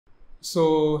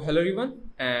So hello everyone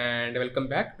and welcome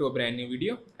back to a brand new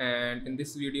video, and in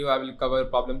this video I will cover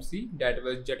problem C, that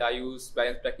was Jatayu's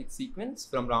balance bracket sequence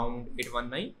from round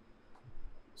 819.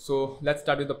 So let's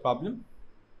start with the problem.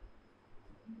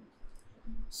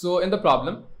 So in the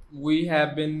problem we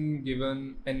have been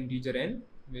given an integer n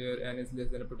where n is less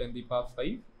than or equal to 10 to the power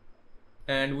 5,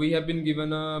 and we have been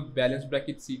given a balance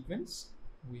bracket sequence.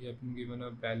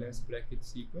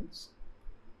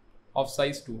 Of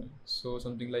size 2n, so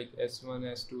something like s1,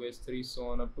 s2, s3, so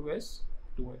on up to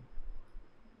s2n.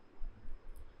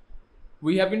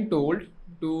 We have been told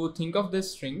to think of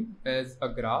this string as a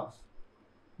graph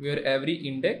where every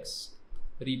index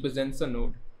represents a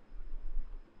node,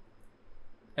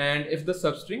 and if the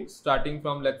substring starting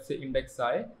from, let's say, index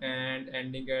I and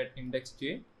ending at index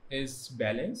j is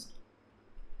balanced,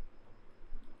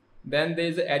 then there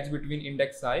is an edge between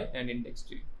index I and index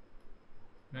j,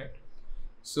 right?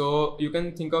 So you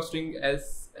can think of string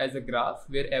as a graph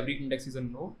where every index is a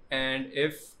node, and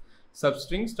if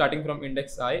substring starting from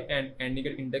index I and ending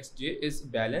at index j is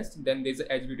balanced, then there is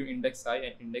an edge between index I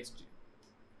and index j.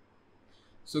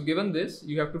 So given this,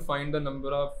 you have to find the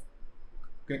number of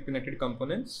connected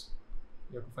components.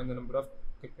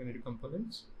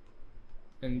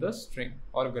 In the string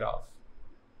or graph.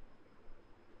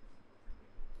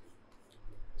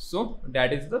 So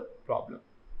that is the problem.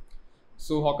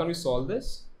 So how can we solve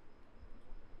this?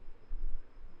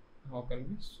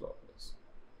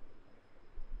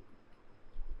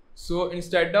 So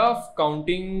instead of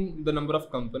counting the number of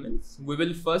components, we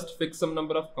will first fix some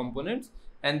number of components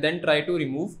and then try to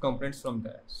remove components from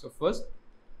that. So first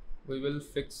we will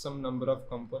fix some number of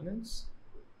components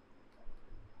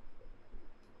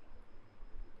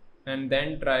and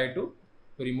then try to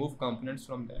remove components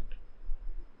from that.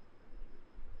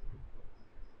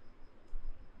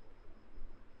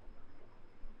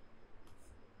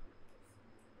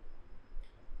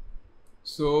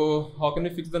 So how can we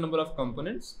fix the number of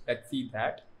components? Let's see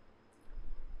that.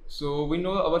 So we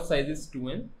know our size is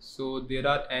 2n, so there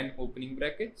are n opening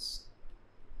brackets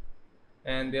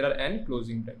and there are n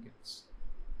closing brackets.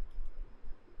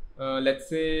 Let's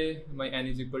say my n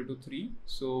is equal to 3,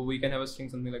 so we can have a string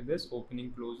something like this: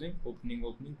 opening, closing, opening,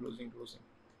 opening, closing, closing.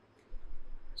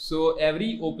 So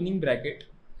every opening bracket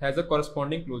has a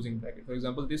corresponding closing bracket. For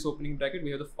example, this opening bracket, we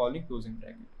have the following closing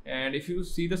bracket, and if you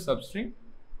see the substring,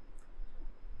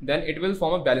 then it will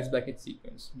form a balance bracket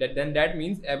sequence. That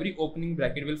means every opening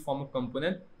bracket will form a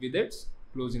component with its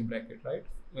closing bracket, right?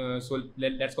 So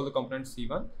let's call the component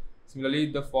C1.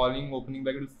 Similarly, the following opening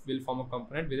bracket will form a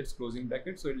component with its closing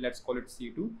bracket, so let's call it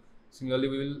C2. Similarly,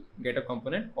 we will get a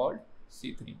component called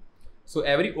C3. So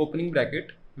every opening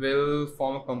bracket will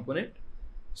form a component.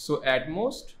 So at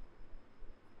most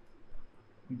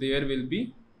there will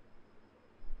be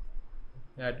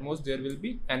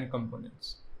n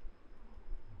components.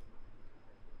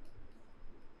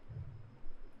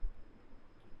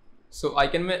 So I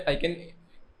can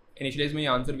initialize my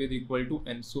answer with equal to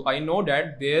n. So I know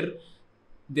that there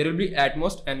will be at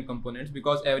most n components,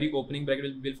 because every opening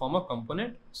bracket will form a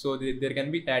component. So there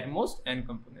can be at most n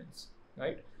components,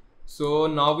 right? So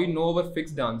now we know our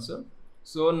fixed answer.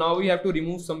 So now we have to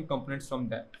remove some components from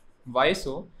that. Why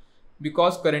so?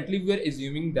 Because currently we are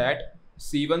assuming that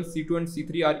C1, C2 and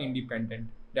C3 are independent.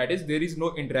 That is, there is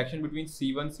no interaction between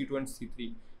C1, C2 and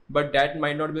C3. But that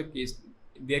might not be the case.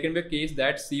 There can be a case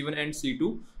that C1 and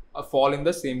C2 fall in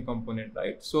the same component,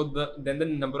 right? So then the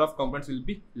number of components will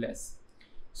be less.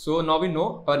 So now we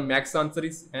know our max answer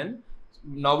is n.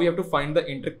 Now we have to find the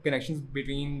interconnections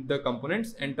between the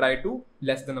components and try to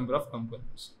less the number of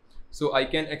components. So I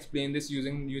can explain this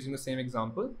using the same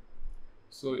example,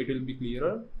 so it will be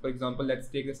clearer. For example, let's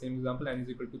take the same example: n is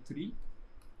equal to 3.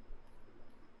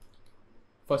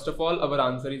 First of all, our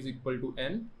answer is equal to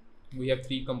n. We have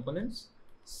 3 components: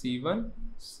 C1,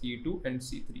 C2 and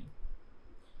C3.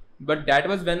 But that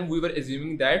was when we were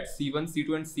assuming that C1,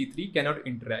 C2 and C3 cannot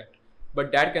interact.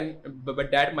 But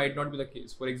that might not be the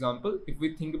case. For example, if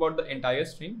we think about the entire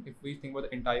string,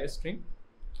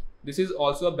 this is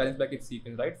also a balance bracket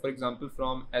sequence, right? For example,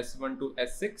 from S1 to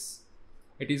S6,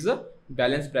 it is a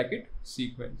balance bracket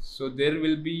sequence. So there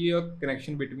will be a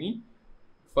connection between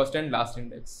first and last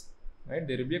index, right?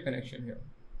 There will be a connection here.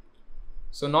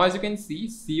 So now as you can see,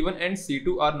 C1 and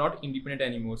C2 are not independent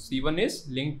anymore. C1 is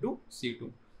linked to C2.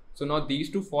 So now these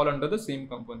two fall under the same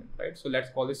component, right? So let's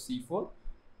call this C4.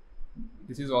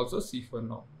 This is also C4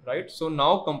 now, right? So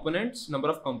now number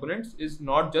of components is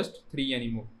not just 3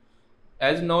 anymore.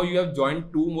 As now you have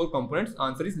joined 2 more components,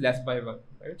 answer is less by 1,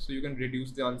 right? So you can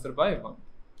reduce the answer by 1.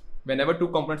 Whenever 2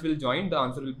 components will join, the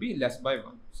answer will be less by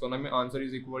 1. So now my answer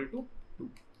is equal to 2,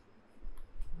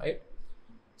 right?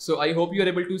 So I hope you are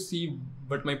able to see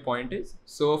what my point is.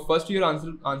 So first your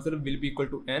answer will be equal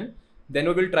to n. Then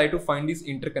we will try to find these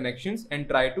interconnections and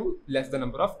try to less the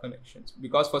number of connections,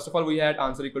 because first of all we had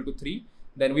answer equal to 3.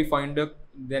 Then we found a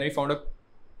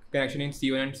connection in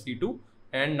C1 and C2,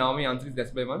 and now my answer is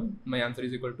less by 1. My answer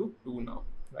is equal to 2 now,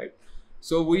 right?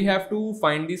 So we have to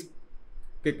find these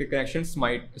connections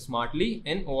smartly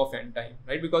in O of n time,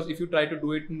 right? Because if you try to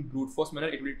do it in brute force manner,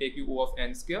 it will take you O of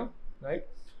n square, right?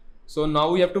 So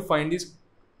now we have to find these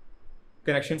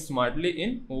connections smartly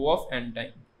in O of n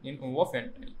time,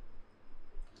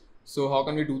 So how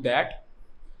can we do that?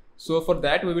 So for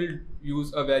that we will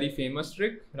use a very famous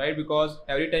trick, right? Because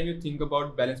every time you think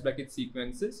about balanced bracket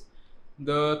sequences,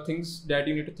 the things that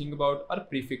you need to think about are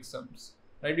prefix sums,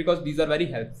 right? Because these are very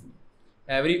helpful.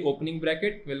 Every opening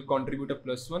bracket will contribute a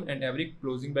 +1 and every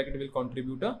closing bracket will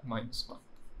contribute a -1,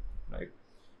 right?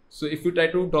 So if you try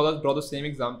to draw the same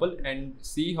example and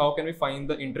see how can we find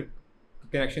the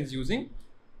interconnections using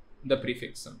the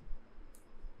prefix sum.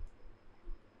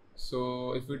 So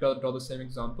if we draw the same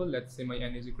example, let's say my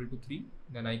n is equal to 3,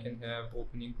 then I can have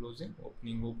opening, closing,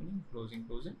 opening, opening, closing,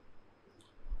 closing.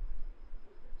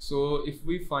 So if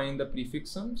we find the prefix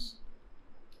sums,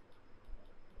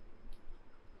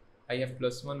 I have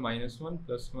 +1, -1,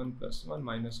 +1, +1,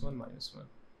 -1, -1.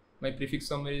 My prefix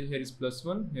sum here is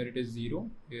 +1, here it is 0,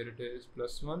 here it is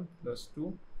 +1, +2,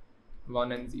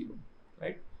 1 and 0,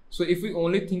 right? So if we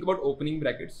only think about opening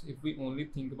brackets,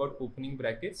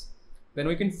 then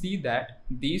we can see that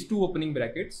these two opening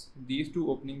brackets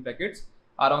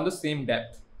are on the same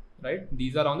depth, right?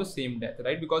 These are on the same depth,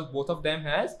 right? Because both of them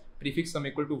has prefix sum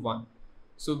equal to 1.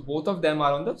 So both of them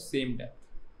are on the same depth.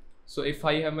 So if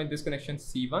I have this connection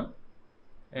C1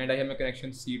 and I have my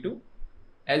connection C2,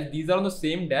 as these are on the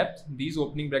same depth, these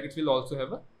opening brackets will also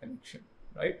have a connection,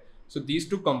 right? So these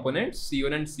two components,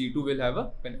 C1 and C2, will have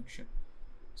a connection.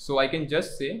 So I can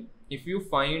just say, if you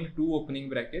find two opening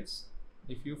brackets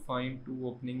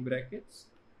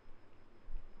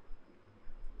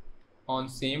on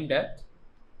same depth,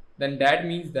 then that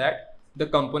means that the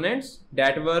components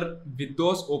that were with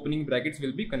those opening brackets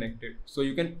will be connected. So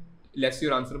you can less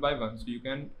your answer by 1. So you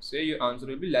can say your answer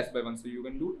will be less by 1. So you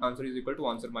can do answer is equal to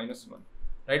answer -1,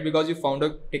 right? Because you found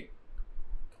a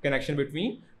connection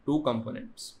between two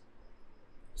components.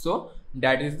 So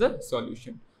that is the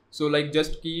solution. So like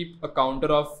just keep a counter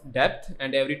of depth,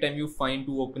 and every time you find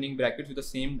two opening brackets with the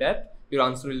same depth, your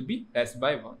answer will be less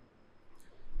by 1.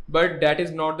 But that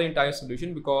is not the entire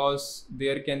solution, because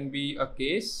there can be a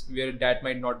case where that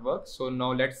might not work. So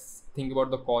now let's think about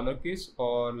the corner case,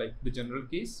 or like the general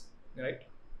case, right?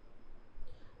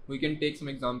 We can take some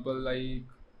example like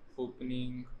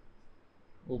opening,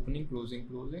 closing,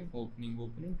 closing, opening,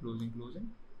 opening, closing,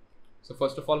 closing. So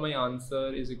first of all, my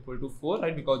answer is equal to 4,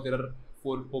 right? Because there are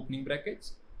 4 opening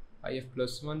brackets. I have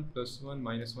 +1, +1,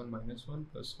 -1, -1,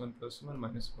 +1, +1,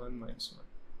 -1, -1.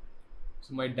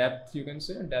 So my depth, you can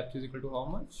say, depth is equal to how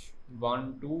much? 1,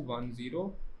 2, 1, 0,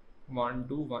 1,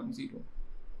 2, 1, 0.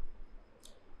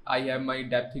 I have my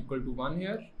depth equal to 1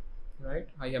 here, right?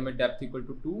 I have my depth equal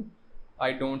to 2.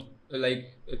 I don't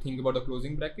think about the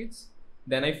closing brackets.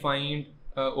 Then I find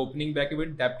opening bracket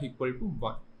with depth equal to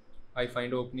 1. I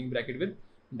find opening bracket with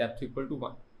depth equal to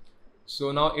 1.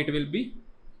 So now it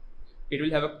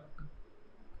will have a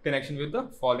connection with the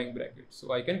following bracket.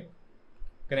 So I can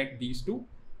connect these two,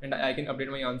 and I can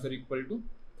update my answer equal to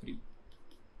 3.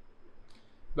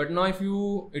 But now if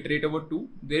you iterate over 2,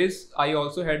 I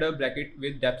also had a bracket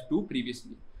with depth 2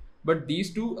 previously, but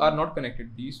these two are not connected.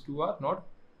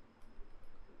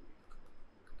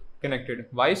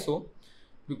 Why so?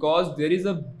 Because there is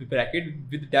a bracket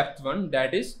with depth 1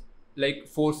 that is like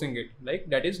forcing it, like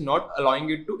that is not allowing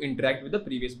it to interact with the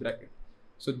previous bracket.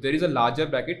 So there is a larger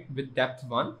bracket with depth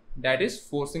 1 that is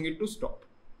forcing it to stop.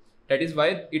 That is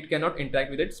why it cannot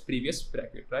interact with its previous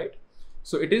bracket, right?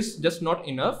 So it is just not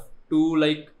enough to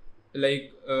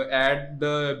add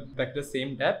the bracket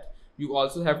same depth. You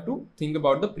also have to think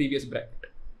about the previous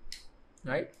bracket,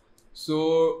 right?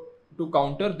 So to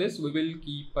counter this, we will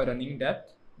keep a running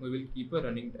depth.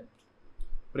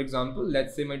 For example,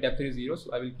 let's say my depth is 0, so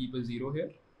I will keep a 0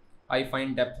 here. I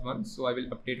find depth 1, so I will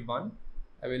update 1.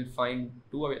 I will find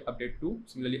 2, I will update 2.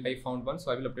 Similarly, I found 1,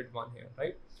 so I will update 1 here,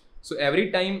 right? So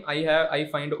every time I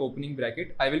find an opening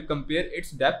bracket, I will compare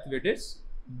its depth with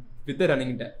the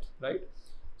running depth, right?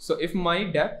 So if my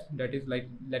depth, that is like,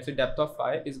 let's say depth of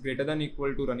 5 is greater than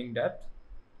equal to running depth,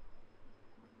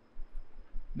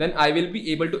 then I will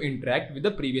be able to interact with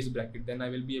the previous bracket.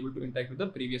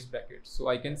 So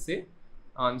I can say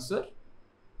answer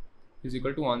is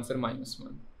equal to answer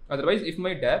 -1. Otherwise, if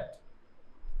my depth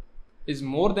is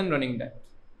more than running depth,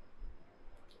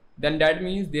 then that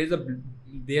means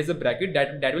there's a bracket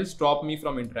that will stop me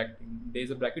from interacting.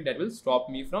 There's a bracket that will stop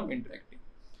me from interacting.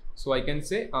 So I can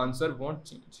say answer won't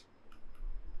change.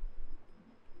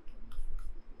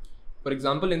 For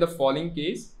example, in the following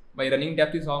case, my running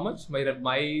depth is how much? My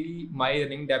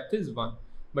running depth is 1,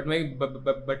 but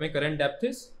my current depth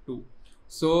is 2.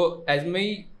 So as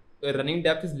my running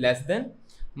depth is less than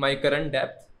my current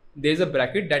depth, there is a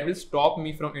bracket that will stop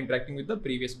me from interacting with the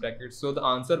previous bracket. So the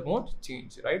answer won't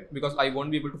change, right? Because I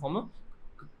won't be able to form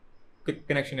a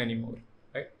connection anymore,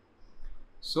 right?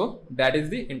 So that is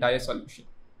the entire solution.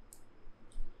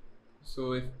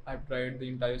 So if I've tried the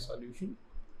entire solution,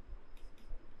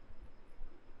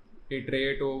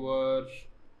 iterate over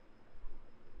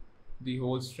the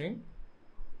whole string.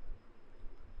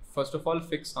 First of all,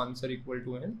 fix answer equal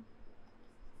to n.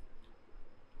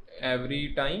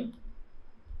 Every time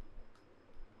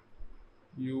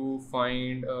you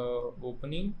find a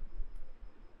opening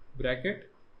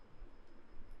bracket,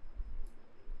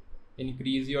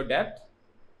 increase your depth,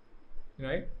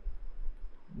 right?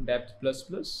 Depth plus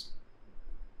plus,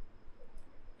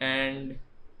 and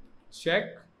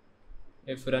check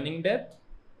if running depth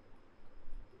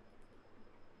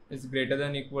is greater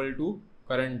than equal to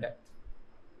current depth.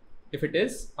 If it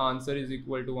is, answer is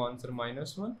equal to answer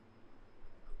 -1.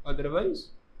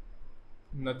 Otherwise,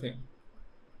 nothing.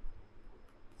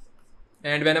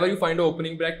 And whenever you find an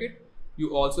opening bracket,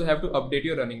 you also have to update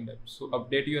your running depth. So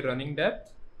update your running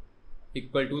depth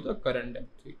equal to the current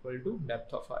depth, equal to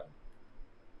depth of I.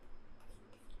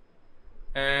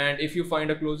 And if you find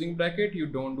a closing bracket, you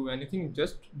don't do anything,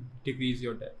 just decrease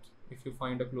your depth. If you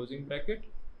find a closing bracket,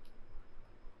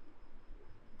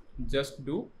 just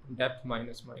do depth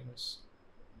minus minus,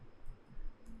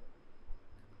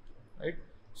 right?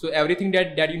 So everything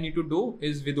that you need to do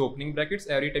is with opening brackets.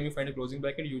 Every time you find a closing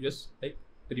bracket, you just like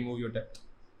remove your depth.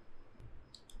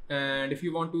 And if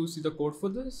you want to see the code for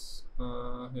this,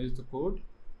 here's the code.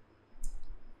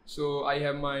 So I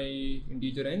have my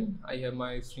integer n, I have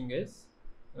my string s.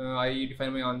 I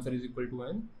define my answer is equal to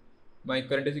n. My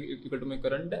current is equal to my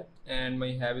current depth, and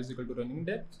my have is equal to running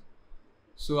depth.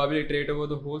 So I will iterate over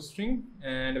the whole string,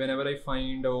 and whenever I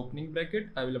find an opening bracket,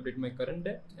 I will update my current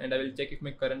depth, and I will check if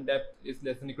my current depth is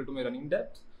less than or equal to my running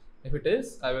depth. If it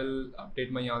is, I will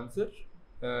update my answer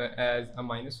as a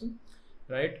 -1,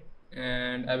 right?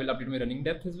 And I will update my running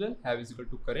depth as well. Have is equal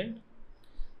to current.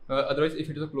 Otherwise, if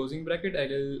it is a closing bracket,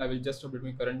 I will just update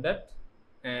my current depth,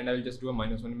 and I will just do a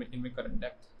 -1 in my current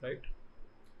depth, right?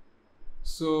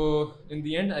 So in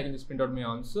the end, I can just print out my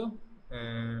answer,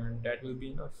 and that will be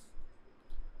enough.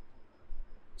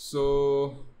 So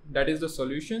that is the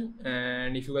solution,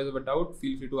 and if you guys have a doubt,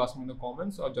 feel free to ask me in the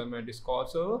comments or join my Discord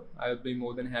server. I'll be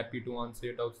more than happy to answer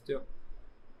your doubts there.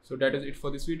 So that is it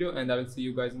for this video, and I will see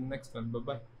you guys in the next one. Bye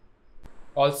bye.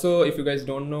 Also, if you guys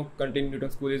don't know, Continue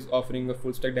Newton School is offering a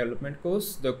full stack development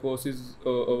course. The course is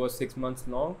over 6 months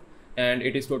long, and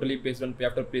it is totally based on pay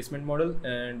after placement model,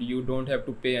 and you don't have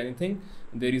to pay anything.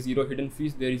 There is zero hidden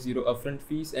fees, there is zero upfront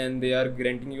fees, and they are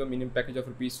granting you a minimum package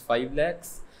of ₹5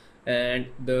 lakhs. And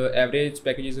the average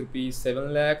package is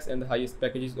 ₹7 lakhs, and the highest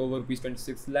package is over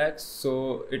 ₹26 lakhs. So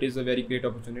it is a very great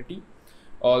opportunity.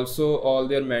 Also, all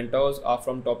their mentors are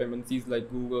from top MNCs like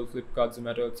Google, Flipkart,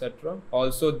 Zomato, etc.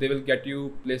 Also, they will get you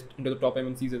placed into the top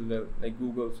MNCs as well, like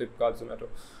Google, Flipkart, Zomato.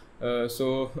 So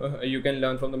you can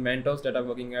learn from the mentors that are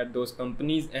working at those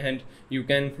companies, and you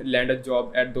can land a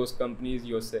job at those companies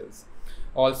yourselves.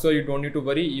 Also, you don't need to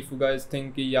worry if you guys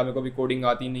think कि यार मेरे को भी coding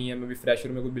आती नहीं है, मैं भी fresher,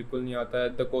 मेरे को बिल्कुल नहीं आता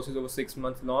है. The course is over 6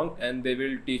 months long, and they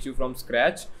will teach you from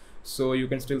scratch. So you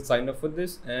can still sign up for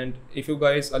this. And if you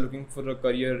guys are looking for a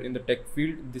career in the tech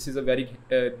field, this is a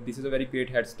very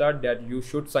great head start that you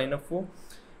should sign up for.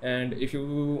 And if you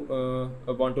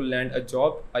want to land a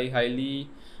job, I highly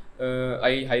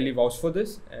vouch for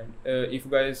this. And if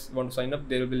you guys want to sign up,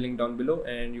 there will be a link down below,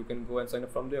 and you can go and sign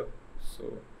up from there.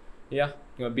 So yeah,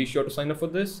 be sure to sign up for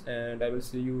this, and I will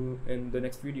see you in the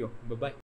next video. Bye bye.